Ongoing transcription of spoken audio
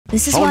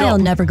This is why I'll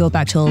never go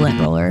back to a lint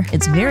roller.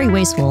 It's very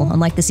wasteful,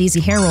 unlike this easy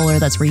hair roller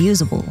that's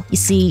reusable. You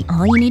see,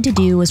 all you need to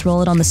do is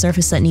roll it on the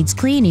surface that needs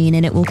cleaning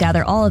and it will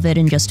gather all of it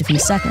in just a few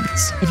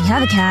seconds. If you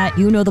have a cat,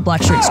 you know the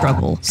black shirt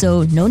struggle,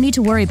 so no need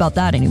to worry about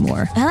that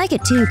anymore. I like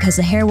it too because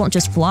the hair won't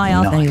just fly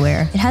off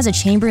anywhere. It has a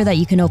chamber that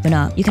you can open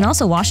up. You can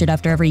also wash it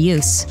after every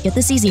use. Get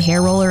this easy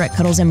hair roller at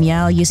Cuddles and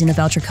Meow using the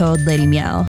voucher code LadyMeow.